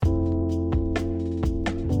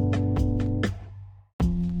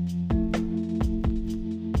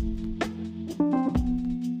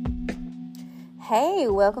Hey,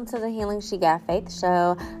 welcome to the Healing She Got Faith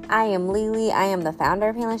show. I am Lily. I am the founder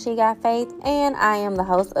of Healing She Got Faith, and I am the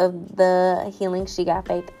host of the Healing She Got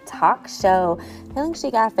Faith talk show. Healing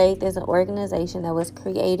She Got Faith is an organization that was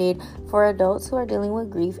created for adults who are dealing with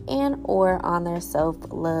grief and or on their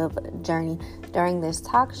self-love journey. During this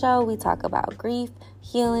talk show, we talk about grief,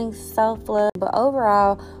 healing, self-love, but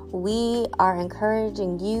overall, we are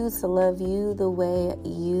encouraging you to love you the way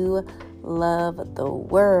you love the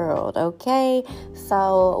world, okay?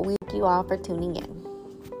 So we thank you all for tuning in.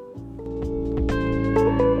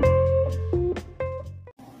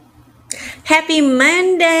 Happy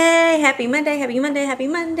Monday! Happy Monday, happy Monday, happy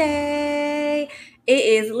Monday. It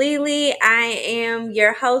is Lily. I am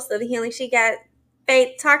your host of the Healing She Got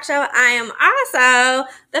Faith talk show. I am also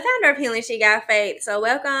the founder of Healing She Got Faith. So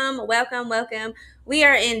welcome. We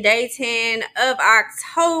are in day 10 of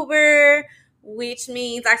October, which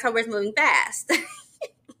means October is moving fast.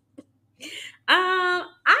 I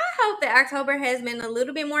hope that October has been a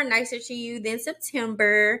little bit more nicer to you than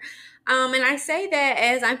September. And I say that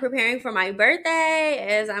as I'm preparing for my birthday,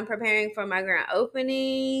 as I'm preparing for my grand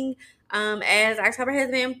opening, as October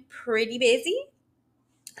has been pretty busy.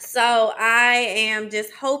 So I am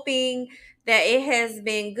just hoping that it has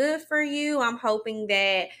been good for you. I'm hoping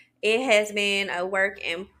that it has been a work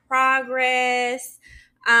in progress.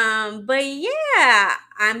 But yeah,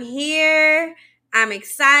 I'm here. I'm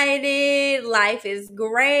excited. Life is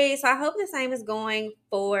great. So I hope the same is going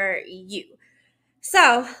for you.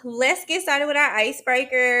 So let's get started with our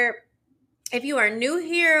icebreaker. If you are new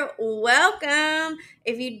here, welcome.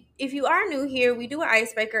 If you are new here, we do an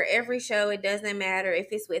icebreaker every show. It doesn't matter if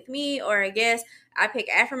it's with me or a guest. I pick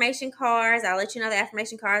affirmation cards. I'll let you know the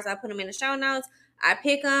affirmation cards. I'll put them in the show notes. I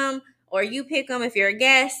pick them or you pick them if you're a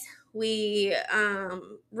guest. We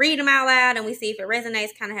read them out loud and we see if it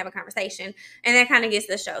resonates, kind of have a conversation. And that kind of gets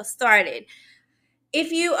the show started.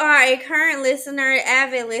 If you are a current listener,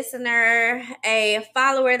 avid listener, a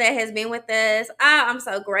follower that has been with us, I'm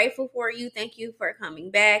so grateful for you. Thank you for coming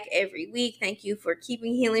back every week. Thank you for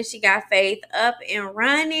keeping Healing She Got Faith up and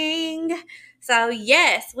running. So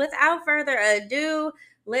yes, without further ado,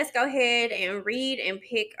 let's go ahead and read and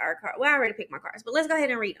pick our card. Well, I already picked my cards, but let's go ahead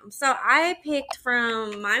and read them. So I picked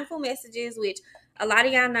from Mindful Messages, which a lot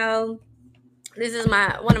of y'all know. This is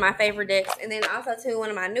one of my favorite decks, and then also too one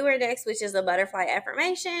of my newer decks, which is a butterfly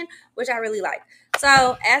affirmation, which I really like.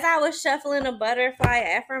 So as I was shuffling the butterfly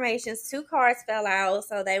affirmations, 2 cards fell out,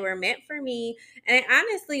 so they were meant for me. And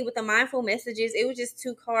honestly, with the Mindful Messages, it was just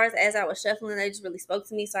 2 cards as I was shuffling. They just really spoke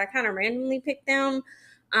to me, so I kind of randomly picked them.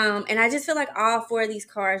 And I just feel like all 4 of these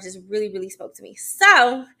cards just really, really spoke to me.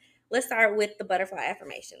 So let's start with the butterfly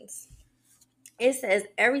affirmations. It says,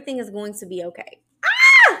 everything is going to be okay.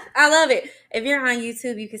 I love it. If you're on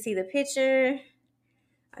YouTube, you can see the picture.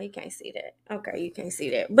 Oh, you can't see that. Okay, you can't see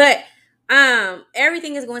that. But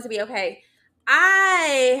everything is going to be okay.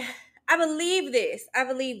 I believe this.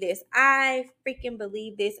 I freaking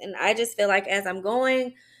believe this. And I just feel like as I'm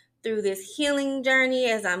going through this healing journey,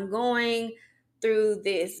 as I'm going through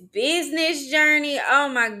this business journey, oh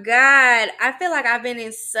my God, I feel like I've been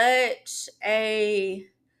in such a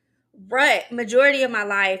rut majority of my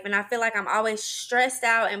life, and I feel like I'm always stressed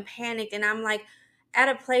out and panicked, and I'm like at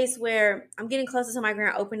a place where I'm getting closer to my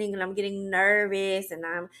grand opening and I'm getting nervous, and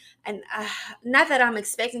not that I'm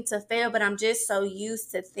expecting to fail, but I'm just so used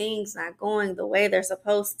to things not going the way they're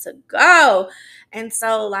supposed to go. And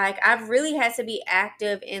so like I've really had to be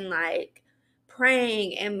active in like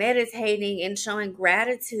praying and meditating and showing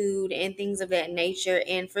gratitude and things of that nature.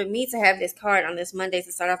 And for me to have this card on this Monday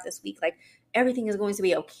to start off this week, like everything is going to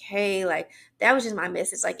be okay. Like that was just my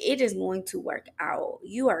message. Like it is going to work out.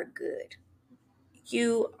 You are good.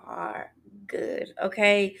 You are good.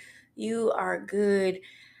 Okay. You are good.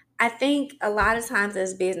 I think a lot of times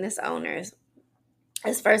as business owners,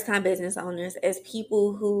 as first-time business owners, as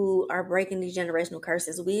people who are breaking these generational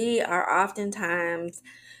curses, we are oftentimes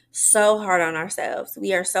so hard on ourselves.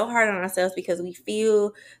 We are so hard on ourselves because we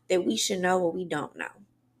feel that we should know what we don't know.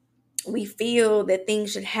 We feel that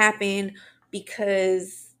things should happen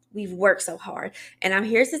because we've worked so hard. And I'm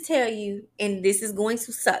here to tell you, and this is going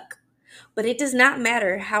to suck, but it does not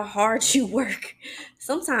matter how hard you work.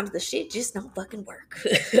 Sometimes the shit just don't fucking work.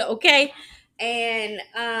 Okay? And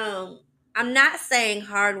I'm not saying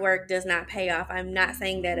hard work does not pay off. I'm not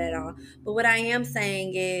saying that at all. But what I am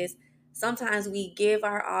saying is sometimes we give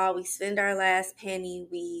our all, we spend our last penny,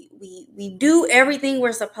 we do everything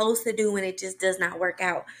we're supposed to do, and it just does not work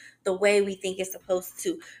out the way we think it's supposed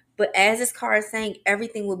to. But as this card is saying,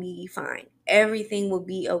 everything will be fine. Everything will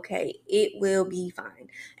be okay. It will be fine.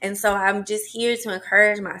 And so I'm just here to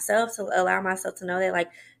encourage myself, to allow myself to know that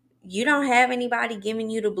like you don't have anybody giving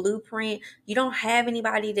you the blueprint. You don't have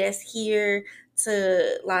anybody that's here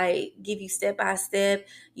to like give you step by step.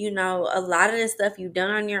 A lot of this stuff you've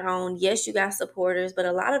done on your own. Yes, you got supporters, but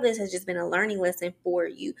a lot of this has just been a learning lesson for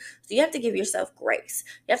you. So you have to give yourself grace.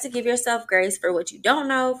 You have to give yourself grace for what you don't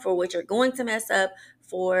know, for what you're going to mess up,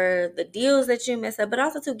 for the deals that you mess up, but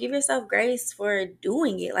also to give yourself grace for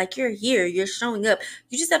doing it. Like, you're here, you're showing up.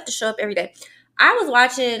 You just have to show up every day. I was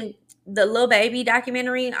watching the Lil Baby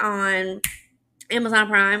documentary on Amazon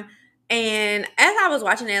Prime, and as I was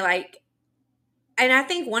watching it, like, and I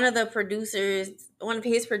think one of his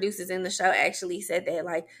producers in the show actually said that,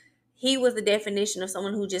 like, he was the definition of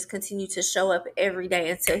someone who just continued to show up every day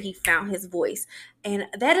until he found his voice. And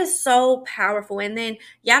that is so powerful. And then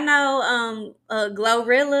y'all know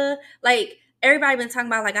Glorilla, like, everybody been talking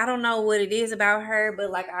about, like, I don't know what it is about her,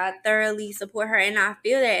 but like, I thoroughly support her and I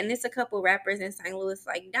feel that. And there's a couple rappers in St. Louis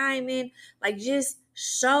like Diamond, like, just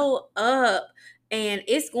show up and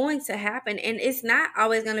it's going to happen. And it's not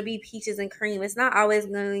always going to be peaches and cream. It's not always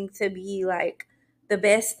going to be like the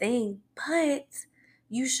best thing, but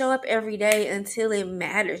you show up every day until it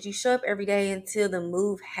matters. You show up every day until the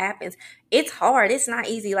move happens. It's hard. It's not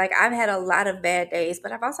easy. Like, I've had a lot of bad days,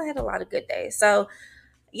 but I've also had a lot of good days. So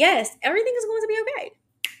yes, everything is going to be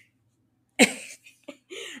okay.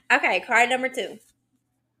 Okay, card number 2.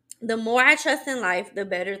 The more I trust in life, the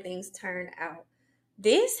better things turn out.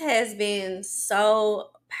 This has been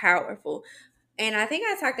so powerful. And I think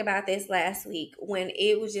I talked about this last week when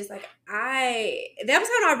it was just like, that was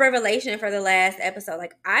kind of a revelation for the last episode.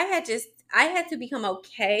 Like, I had to become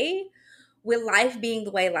okay with life being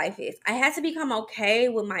the way life is. I had to become okay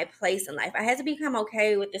with my place in life. I had to become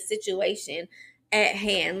okay with the situation at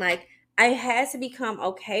hand. Like, I had to become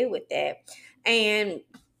okay with that. And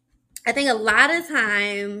I think a lot of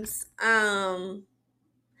times,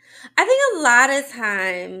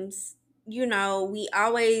 we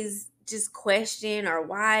always just question, or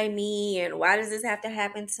why me, and why does this have to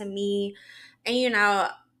happen to me? And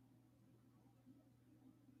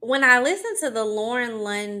when I listened to the Lauren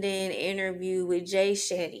London interview with Jay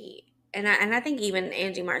Shetty, and I think even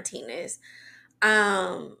Angie Martinez,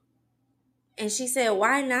 and she said,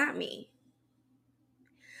 "Why not me?"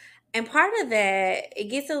 And part of that, it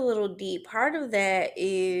gets a little deep. Part of that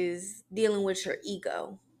is dealing with your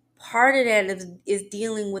ego. Part of that is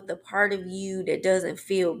dealing with the part of you that doesn't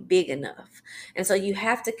feel big enough. And so you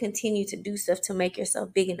have to continue to do stuff to make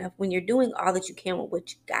yourself big enough when you're doing all that you can with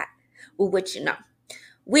what you got, with what you know,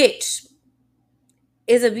 which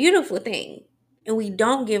is a beautiful thing. And we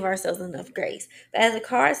don't give ourselves enough grace. But as the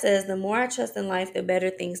card says, the more I trust in life, the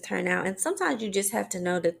better things turn out. And sometimes you just have to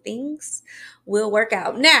know that things will work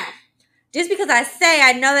out. Now, just because I say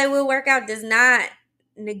I know they will work out does not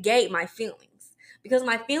negate my feelings. Because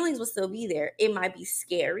my feelings will still be there. It might be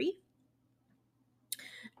scary.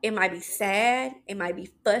 It might be sad. It might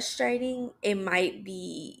be frustrating. It might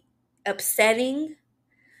be upsetting.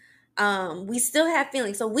 We still have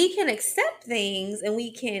feelings. So we can accept things and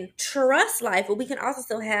we can trust life, but we can also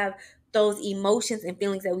still have those emotions and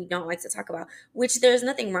feelings that we don't like to talk about, which there's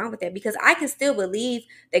nothing wrong with that, because I can still believe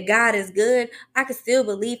that God is good. I can still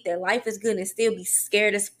believe that life is good and still be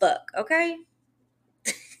scared as fuck. Okay.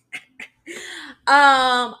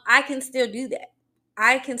 I can still do that.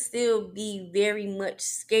 I can still be very much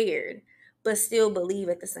scared, but still believe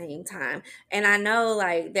at the same time. And I know,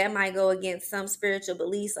 like, that might go against some spiritual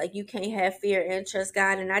beliefs, like you can't have fear and trust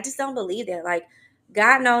God. And I just don't believe that. Like,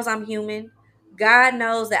 God knows I'm human. God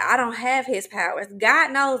knows that I don't have his powers.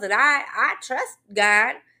 God knows that I trust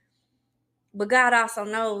God. But God also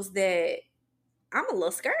knows that I'm a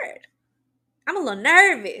little scared. I'm a little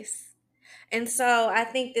nervous. And so I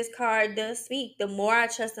think this card does speak. The more I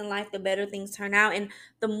trust in life, the better things turn out. And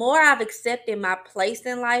the more I've accepted my place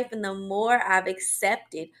in life, and the more I've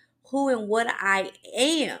accepted who and what I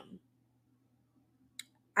am,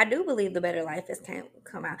 I do believe the better life has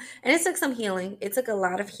come out. And it took some healing. It took a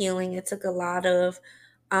lot of healing. It took a lot of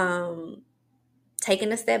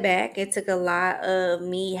taking a step back. It took a lot of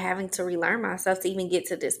me having to relearn myself to even get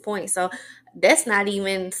to this point. So that's not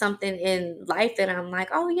even something in life that I'm like,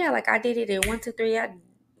 oh yeah, like I did it in 1, 2, 3.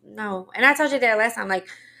 No. And I told you that last time. Like,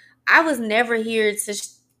 I was never here to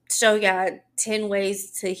show y'all 10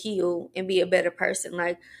 ways to heal and be a better person.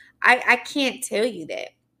 Like, I can't tell you that.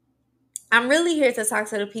 I'm really here to talk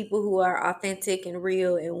to the people who are authentic and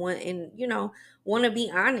real and want to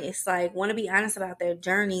be honest. Like, want to be honest about their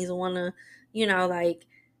journeys, want to, like,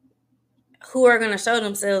 who are going to show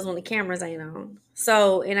themselves when the cameras ain't on.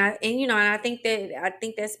 So, I think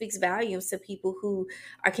that speaks volumes to people who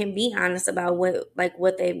can be honest about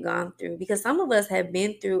what they've gone through, because some of us have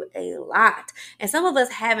been through a lot, and some of us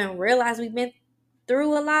haven't realized we've been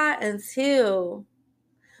through a lot until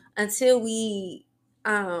we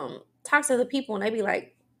talk to the people and they be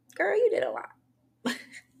like, "Girl, you did a lot."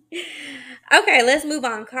 Okay, let's move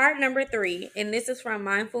on. Card number 3, and this is from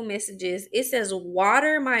Mindful Messages. It says,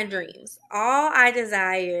 "Water my dreams. All I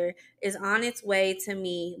desire is on its way to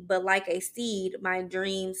me, but like a seed, my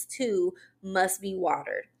dreams too must be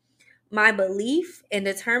watered. My belief and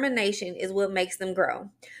determination is what makes them grow.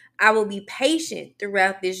 I will be patient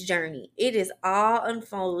throughout this journey. It is all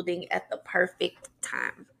unfolding at the perfect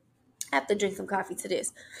time." I have to drink some coffee to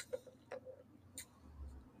this.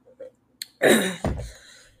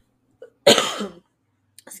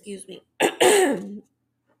 Excuse me.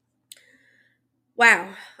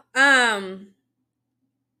 Wow.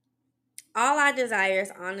 All I desire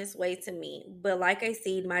is on its way to me, but like a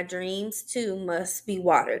seed, my dreams too must be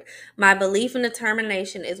watered. My belief and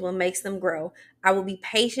determination is what makes them grow. I will be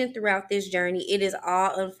patient throughout this journey. It is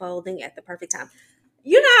all unfolding at the perfect time.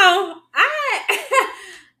 I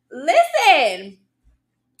listen.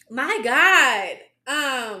 My God.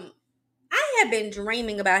 I have been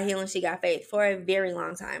dreaming about Healing She Got Faith for a very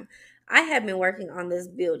long time. I have been working on this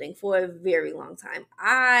building for a very long time.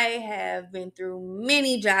 I have been through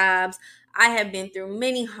many jobs. I have been through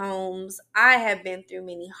many homes. I have been through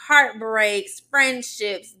many heartbreaks,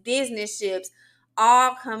 friendships, business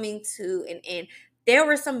all coming to an end. There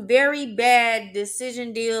were some very bad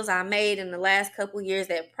decision deals I made in the last couple years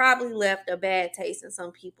that probably left a bad taste in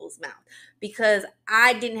some people's mouth, because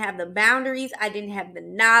I didn't have the boundaries, I didn't have the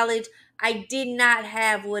knowledge, I did not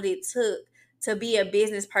have what it took to be a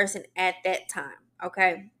business person at that time.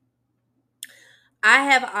 Okay. I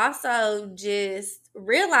have also just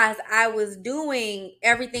realized I was doing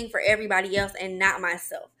everything for everybody else and not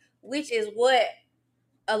myself, which is what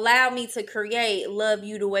allowed me to create Love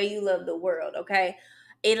You the Way You Love the World. Okay.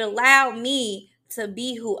 It allowed me to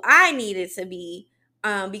be who I needed to be,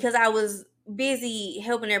 because I was busy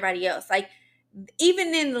helping everybody else. Like,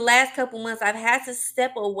 even in the last couple months, I've had to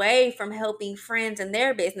step away from helping friends and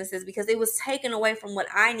their businesses because it was taken away from what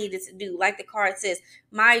I needed to do. Like the card says,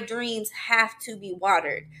 my dreams have to be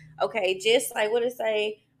watered. Okay, just like what it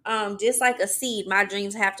say, just like a seed, my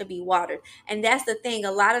dreams have to be watered. And that's the thing.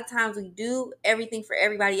 A lot of times we do everything for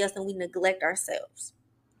everybody else and we neglect ourselves.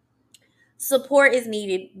 Support is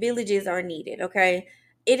needed. Villages are needed. Okay.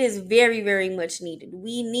 It is very, very much needed.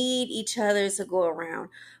 We need each other to go around.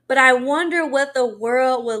 But I wonder what the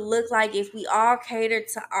world would look like if we all catered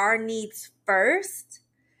to our needs first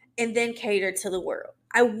and then catered to the world.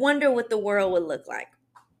 I wonder what the world would look like.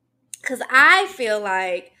 Because I feel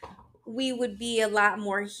like we would be a lot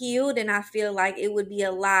more healed, and I feel like it would be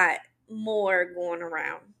a lot more going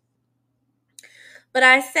around. But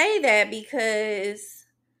I say that because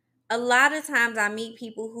a lot of times I meet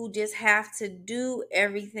people who just have to do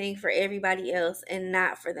everything for everybody else and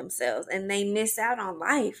not for themselves, and they miss out on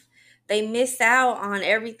life. They miss out on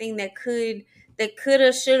everything that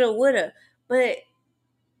coulda, shoulda, woulda. But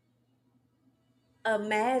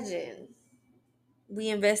imagine we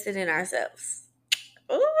invested in ourselves.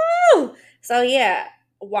 Ooh. So yeah,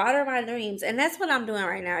 water my dreams. And that's what I'm doing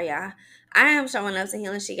right now, y'all. I am showing up to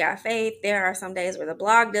Healing She Got Faith. There are some days where the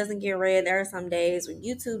blog doesn't get read. There are some days where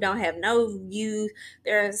YouTube don't have no views.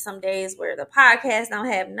 There are some days where the podcast don't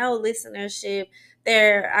have no listenership.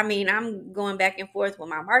 I'm going back and forth with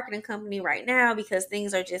my marketing company right now because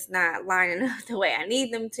things are just not lining up the way I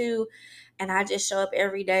need them to. And I just show up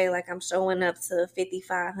every day like I'm showing up to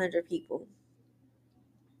 5,500 people.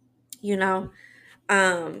 You know,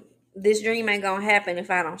 this dream ain't gonna happen if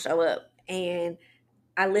I don't show up. And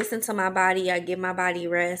I listen to my body, I give my body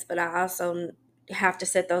rest, but I also have to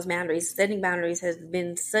set those boundaries. Setting boundaries has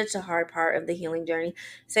been such a hard part of the healing journey.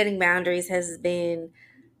 Setting boundaries has been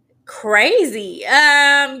crazy.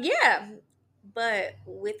 Yeah. But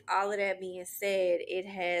with all of that being said, it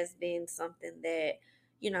has been something that,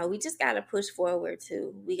 we just got to push forward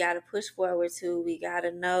to. We got to push forward to. We got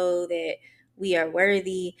to know that we are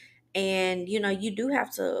worthy. And, you do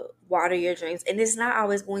have to water your dreams. And it's not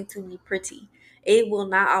always going to be pretty. It will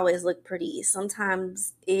not always look pretty.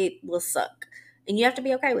 Sometimes it will suck. And you have to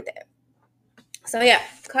be okay with that. So yeah,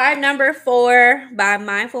 card number 4 by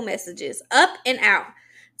Mindful Messages. Up and out.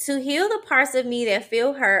 To heal the parts of me that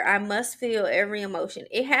feel hurt, I must feel every emotion.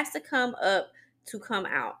 It has to come up to come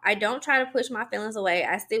out. I don't try to push my feelings away.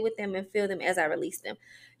 I sit with them and feel them as I release them.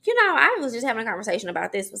 I was just having a conversation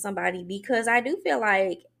about this with somebody because I do feel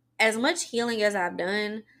like as much healing as I've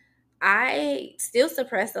done, I still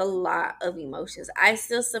suppress a lot of emotions. I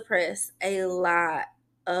still suppress a lot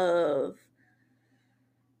of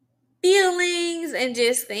feelings and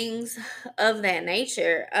just things of that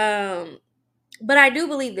nature. But I do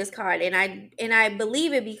believe this card, and I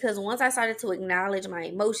believe it because once I started to acknowledge my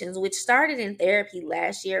emotions, which started in therapy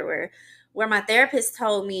last year, where my therapist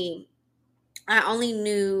told me I only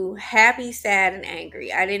knew happy, sad, and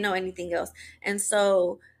angry. I didn't know anything else. And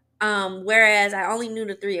so, whereas I only knew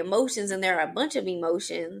the three emotions, and there are a bunch of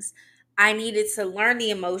emotions, I needed to learn the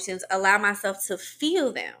emotions, allow myself to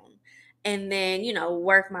feel them, and then,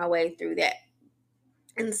 work my way through that.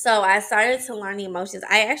 And so I started to learn the emotions.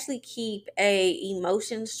 I actually keep a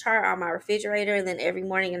emotions chart on my refrigerator, and then every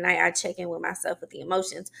morning and night I check in with myself with the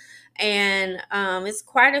emotions. And it's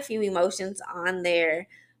quite a few emotions on there.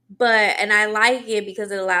 And I like it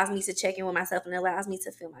because it allows me to check in with myself and it allows me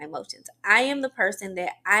to feel my emotions. I am the person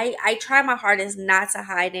that I try my hardest not to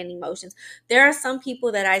hide any emotions. There are some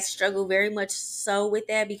people that I struggle very much so with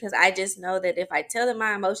that because I just know that if I tell them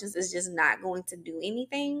my emotions, it's just not going to do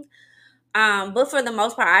anything. But for the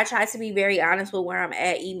most part, I try to be very honest with where I'm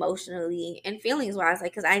at emotionally and feelings wise,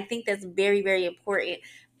 like, because I think that's very, very important.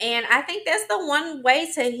 And I think that's the one way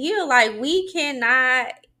to heal. Like, we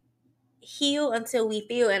cannot heal until we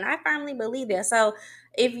feel, and I firmly believe that. So,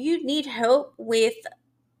 if you need help with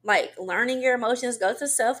like learning your emotions, go to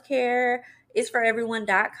self-care is for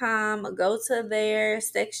everyone.com. Go to their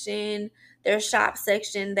section, their shop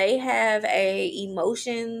section. They have a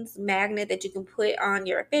emotions magnet that you can put on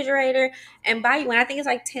your refrigerator and buy you one. I think it's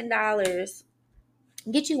like $10.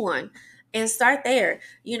 Get you one and start there.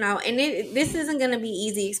 And this isn't going to be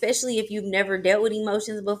easy, especially if you've never dealt with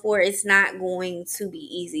emotions before. It's not going to be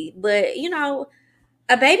easy, but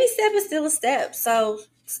a baby step is still a step. So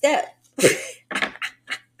step.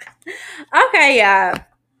 Okay, y'all.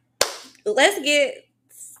 Let's get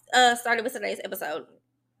started with today's episode.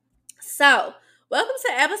 So, welcome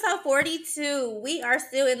to episode 42. We are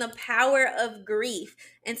still in the power of grief.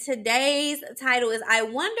 And today's title is I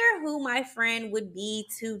Wonder Who My Friend Would Be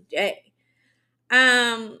Today.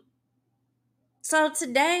 Um, so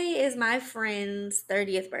today is my friend's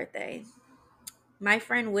 30th birthday. My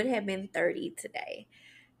friend would have been 30 today.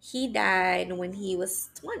 He died when he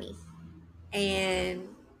was 20. And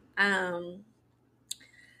um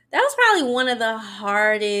that was probably one of the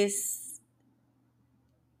hardest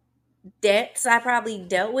debts I probably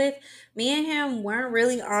dealt with. Me and him weren't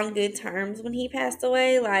really on good terms when he passed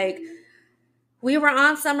away. Like, we were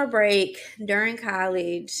on summer break during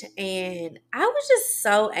college, and I was just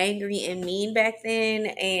so angry and mean back then.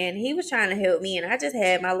 And he was trying to help me, and I just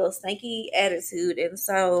had my little stanky attitude. And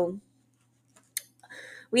so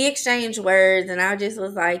we exchanged words, and I just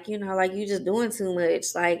was like, like, you just doing too much.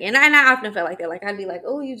 Like, and I often felt like that. Like, I'd be like,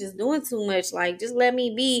 oh, you just doing too much. Like, just let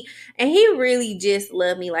me be. And he really just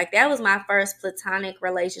loved me. Like, that was my first platonic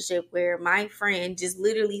relationship where my friend just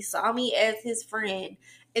literally saw me as his friend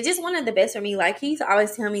and just wanted the best for me. Like, he used to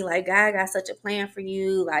always tell me, like, God got such a plan for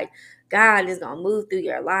you. Like, God is gonna move through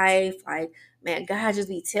your life. Like, man, God just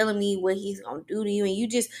be telling me what he's gonna do to you, and you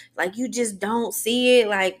just don't see it.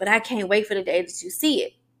 Like, but I can't wait for the day that you see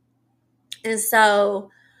it. And so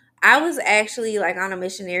I was actually like on a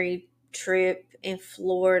missionary trip in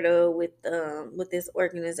Florida with this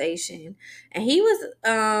organization, and he was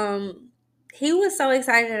so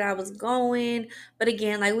excited that I was going. But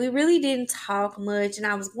again, like, we really didn't talk much, and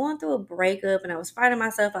I was going through a breakup and I was fighting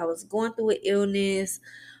myself. I was going through an illness.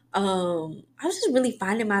 I was just really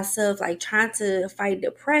finding myself like trying to fight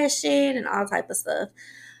depression and all type of stuff.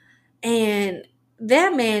 And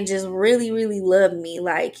that man just really, really loved me.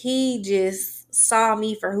 Like, he just saw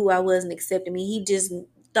me for who I was and accepted me. He just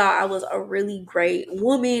thought I was a really great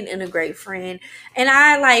woman and a great friend. And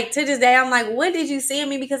I, like, to this day, I'm like, what did you see in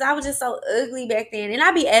me? Because I was just so ugly back then. And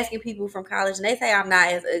I be asking people from college, and they say I'm not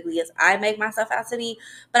as ugly as I make myself out to be.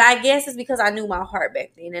 But I guess it's because I knew my heart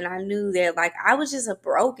back then. And I knew that, like, I was just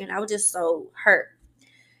I was just so hurt.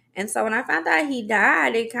 And so when I found out he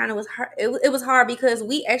died, it kind of was hard. It was hard because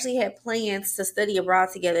we actually had plans to study abroad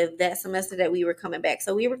together that semester that we were coming back.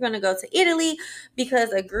 So we were going to go to Italy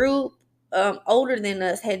because a group older than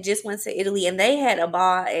us had just went to Italy, and they had a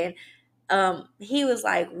ball. And he was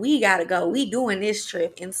like, we got to go. We doing this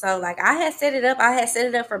trip. And so, like, I had set it up. I had set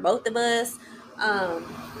it up for both of us. Um,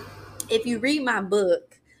 if you read my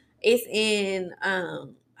book, it's in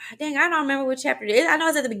dang, I don't remember what chapter it is. I know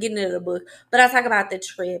it's at the beginning of the book, but I talk about the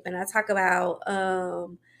trip, and I talk about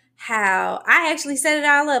how I actually set it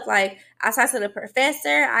all up. Like, I talked to the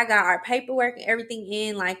professor, I got our paperwork and everything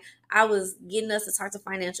in. Like, I was getting us to talk to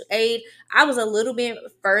financial aid. I was a little bit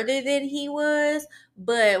further than he was,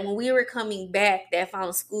 but when we were coming back that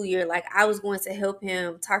final school year, like, I was going to help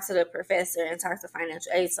him talk to the professor and talk to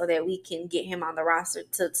financial aid so that we can get him on the roster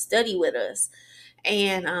to study with us.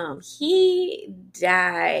 And he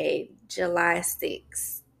died July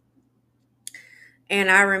 6th. And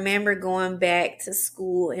I remember going back to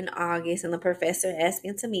school in August, and the professor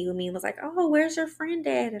asking to meet with me and was like, "Oh, where's your friend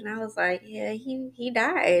at?" And I was like, "Yeah, he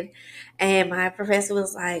died." And my professor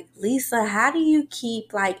was like, "Lisa, how do you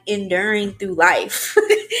keep like enduring through life?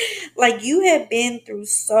 Like, you have been through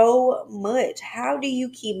so much. How do you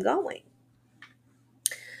keep going?"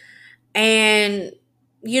 And,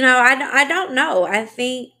 I don't know. I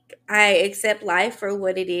think I accept life for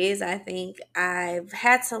what it is. I think I've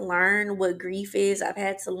had to learn what grief is. I've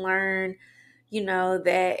had to learn,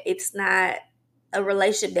 that it's not a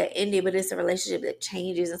relationship that ended, but it's a relationship that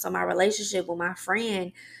changes. And so my relationship with my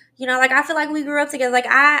friend, like, I feel like we grew up together. Like,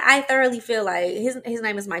 I thoroughly feel like his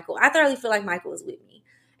name is Michael. I thoroughly feel like Michael is with me.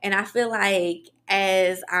 And I feel like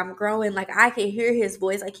as I'm growing, like, I could hear his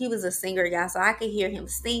voice. Like, he was a singer, y'all, so I could hear him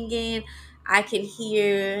singing. I could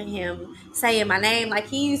hear him saying my name. Like,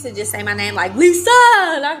 he used to just say my name, like, Lisa.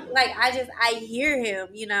 Like, I hear him,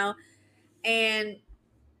 and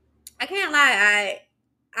I can't lie.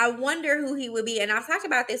 I wonder who he would be. And I've talked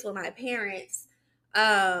about this with my parents.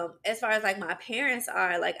 As far as like my parents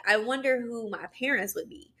are, like, I wonder who my parents would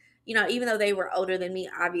be. Even though they were older than me,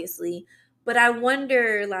 obviously. But I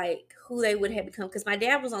wonder like who they would have become, because my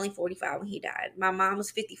dad was only 45 when he died. My mom was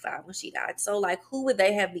 55 when she died. So like, who would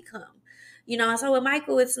they have become? So with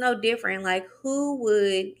Michael, it's no different. Like, who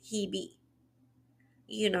would he be?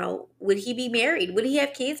 Would he be married? Would he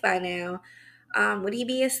have kids by now? Would he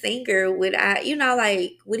be a singer? Would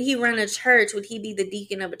he run a church? Would he be the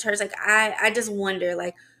deacon of a church? Like, I just wonder,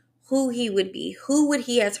 like, who he would be. Who would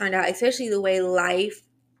he have turned out? Especially the way life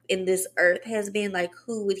in this earth has been. Like,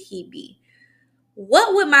 who would he be?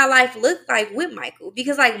 What would my life look like with Michael?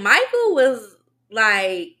 Because, like, Michael was,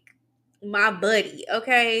 like, my buddy,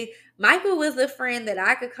 okay? Michael was a friend that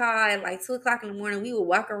I could call at like 2 o'clock in the morning. We would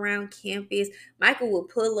walk around campus. Michael would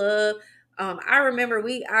pull up. I remember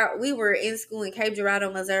we were in school in Cape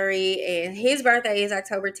Girardeau, Missouri, and his birthday is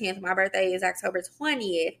October 10th. My birthday is October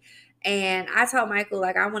 20th. And I told Michael,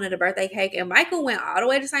 like, I wanted a birthday cake. And Michael went all the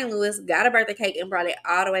way to St. Louis, got a birthday cake, and brought it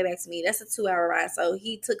all the way back to me. That's a 2-hour ride. So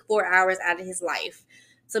he took 4 hours out of his life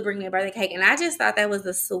to bring me a birthday cake. And I just thought that was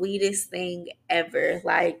the sweetest thing ever.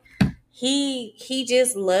 Like, he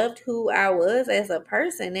just loved who I was as a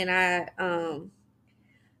person, and um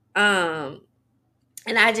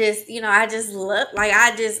I just, I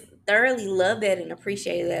just thoroughly love that and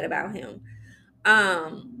appreciate that about him.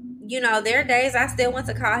 There are days I still want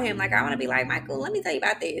to call him. Like, I want to be like, Michael, let me tell you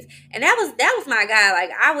about this. And that was my guy.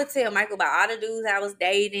 Like, I would tell Michael about all the dudes I was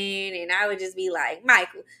dating, and I would just be like,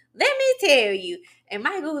 Michael, let me tell you. And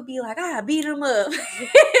Michael would be like, I beat him up.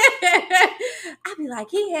 I'd be like,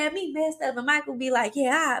 he had me messed up. And Michael would be like,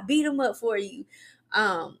 yeah, I beat him up for you.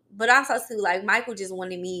 But also too, like, Michael just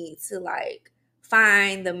wanted me to like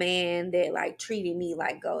find the man that like treated me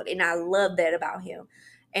like gold. And I love that about him.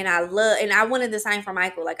 And I wanted the same for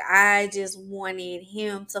Michael. Like, I just wanted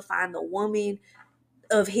him to find the woman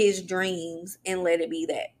of his dreams and let it be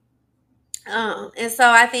that. And so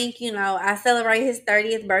I think, I celebrate his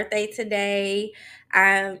 30th birthday today.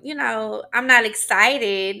 I'm not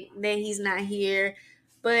excited that he's not here,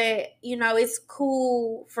 but it's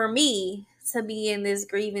cool for me to be in this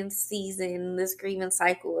grieving season, this grieving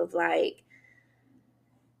cycle of like,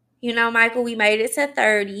 Michael, we made it to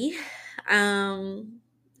 30.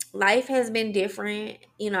 Life has been different.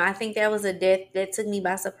 I think that was a death that took me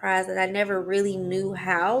by surprise that I never really knew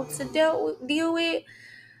how to deal with.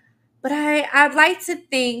 But I'd like to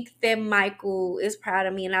think that Michael is proud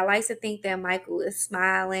of me, and I like to think that Michael is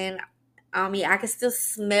smiling. I can still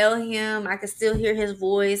smell him. I can still hear his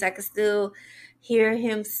voice. I can still hear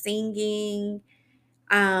him singing.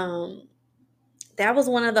 That was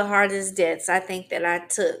one of the hardest deaths I think that I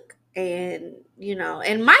took. And,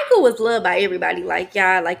 and Michael was loved by everybody. Like,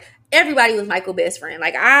 y'all, like, everybody was Michael's best friend.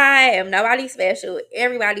 Like, I am nobody special.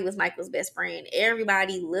 Everybody was Michael's best friend.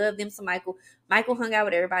 Everybody loved them some Michael. Michael hung out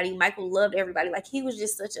with everybody. Michael loved everybody. Like, he was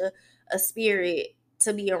just such a spirit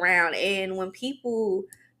to be around. And when people,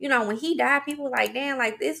 when he died, people were like, damn,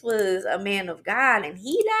 like, this was a man of God. And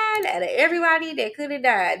he died out of everybody that could have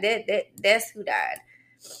died. That's who died.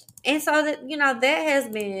 And so that, that has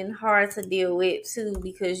been hard to deal with too,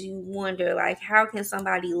 because you wonder, like, how can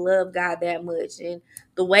somebody love God that much, and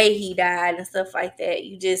the way he died and stuff like that,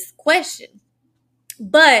 you just question.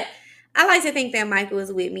 But I like to think that Michael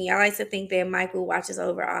is with me. I like to think that Michael watches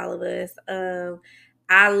over all of us.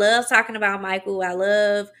 I love talking about Michael. I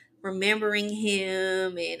love remembering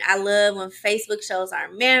him, and I love when Facebook shows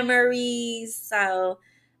our memories. So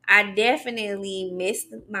I definitely miss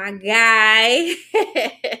my guy.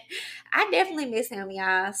 I definitely miss him,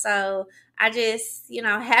 y'all. So I just,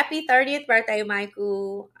 happy 30th birthday,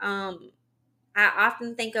 Michael. I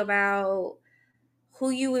often think about who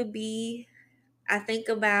you would be. I think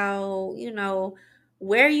about,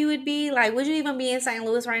 where you would be. Like, would you even be in St.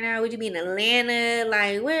 Louis right now? Would you be in Atlanta?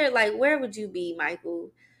 Like where would you be,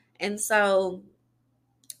 Michael? And so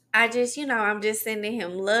I just, I'm just sending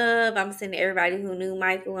him love. I'm sending everybody who knew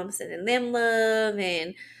Michael, I'm sending them love,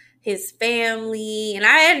 and his family. And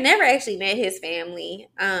I had never actually met his family.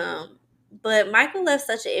 But Michael left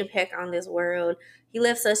such an impact on this world. He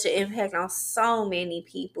left such an impact on so many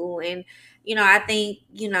people. And, I think,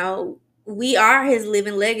 we are his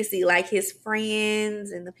living legacy, like his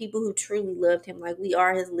friends and the people who truly loved him. Like, we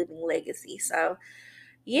are his living legacy. So,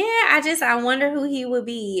 yeah, I wonder who he would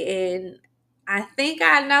be. And I think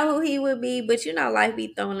I know who he would be, but life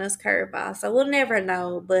be throwing us curveballs. So we'll never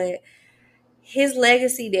know. But his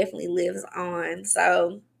legacy definitely lives on.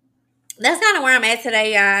 So that's kind of where I'm at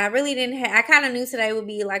today. I really didn't I kind of knew today would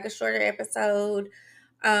be like a shorter episode.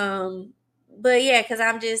 Um, but yeah, because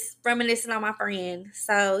I'm just reminiscing on my friend.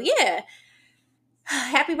 So yeah.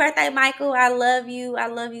 Happy birthday, Michael. I love you. I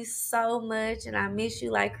love you so much. And I miss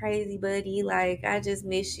you like crazy, buddy. Like, I just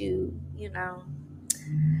miss you. Yeah,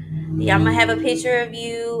 I'm gonna have a picture of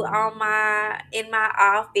you on in my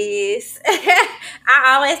office. I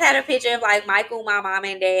always had a picture of like Michael, my mom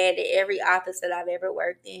and dad at every office that I've ever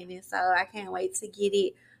worked in. And so I can't wait to get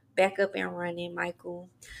it back up and running, Michael.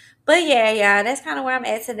 But yeah, that's kind of where I'm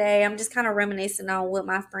at today. I'm just kind of reminiscing on what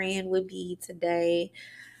my friend would be today.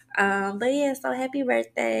 But yeah, so happy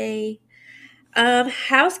birthday.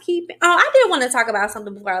 Housekeeping. Oh, I did want to talk about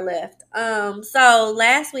something before I left. So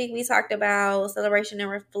last week we talked about celebration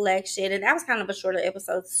and reflection, and that was kind of a shorter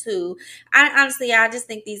episode too. I just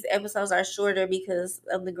think these episodes are shorter because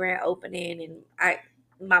of the grand opening and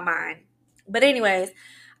my mind. But anyways,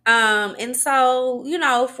 and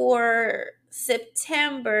so, for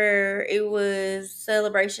September, it was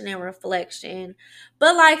celebration and reflection.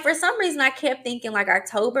 But like for some reason I kept thinking like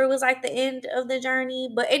October was like the end of the journey.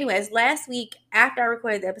 But anyways, last week after I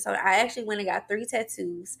recorded the episode, I actually went and got 3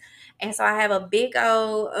 tattoos. And so I have a big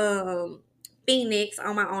old phoenix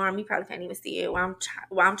on my arm. You probably can't even see it while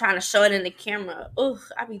I'm trying to show it in the camera. Ugh,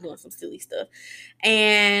 I be doing some silly stuff.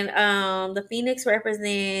 And the phoenix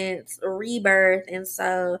represents rebirth. And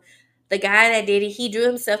so the guy that did it, he drew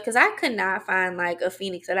himself, because I could not find like a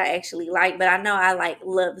phoenix that I actually like, but I know I like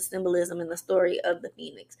love the symbolism and the story of the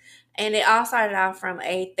phoenix. And it all started off from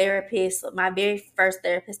a therapist, my very first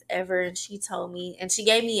therapist ever, and she told me, and she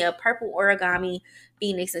gave me a purple origami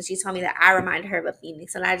phoenix, and she told me that I reminded her of a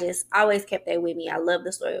phoenix, and I just always kept that with me. I love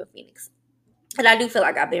the story of a phoenix. And I do feel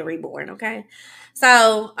like I've been reborn, okay?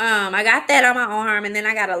 So, I got that on my arm, and then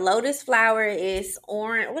I got a lotus flower. It's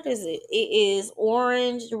orange. What is it? It is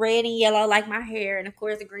orange, red, and yellow, like my hair, and of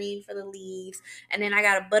course, green for the leaves. And then I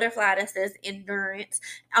got a butterfly that says endurance.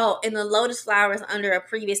 Oh, and the lotus flower is under a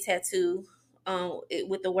previous tattoo,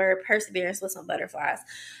 with the word perseverance with some butterflies.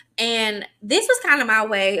 And this was kind of my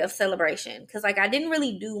way of celebration, because like I didn't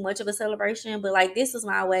really do much of a celebration, but like this was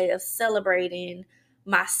my way of celebrating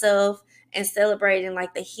myself and celebrating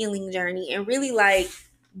like the healing journey, and really like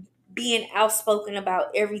being outspoken about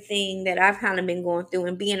everything that I've kind of been going through,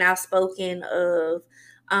 and being outspoken of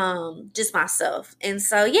just myself. And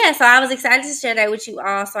so yeah, so I was excited to share that with you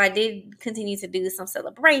all. So I did continue to do some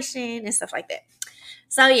celebration and stuff like that.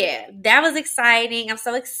 So yeah, that was exciting. I'm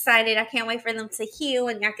so excited. I can't wait for them to heal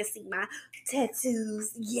and y'all can see my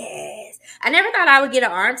tattoos. Yes. I never thought I would get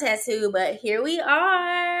an arm tattoo, but here we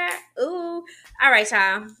are. Ooh. All right,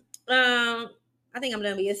 y'all. I think I'm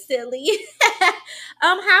done being silly.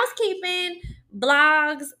 Housekeeping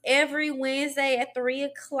blogs every Wednesday at 3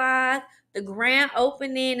 o'clock. The grand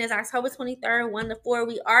opening is October 23rd, 1 to 4.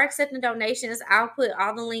 We are accepting donations. I'll put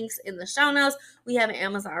all the links in the show notes. We have an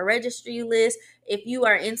Amazon registry list. If you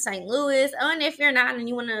are in St. Louis, and if you're not and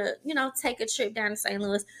you want to, take a trip down to St.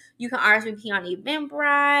 Louis, you can RSVP on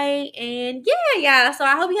Eventbrite. And yeah. So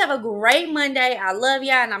I hope you have a great Monday. I love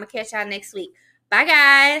y'all, and I'm going to catch y'all next week. Bye,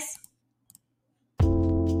 guys.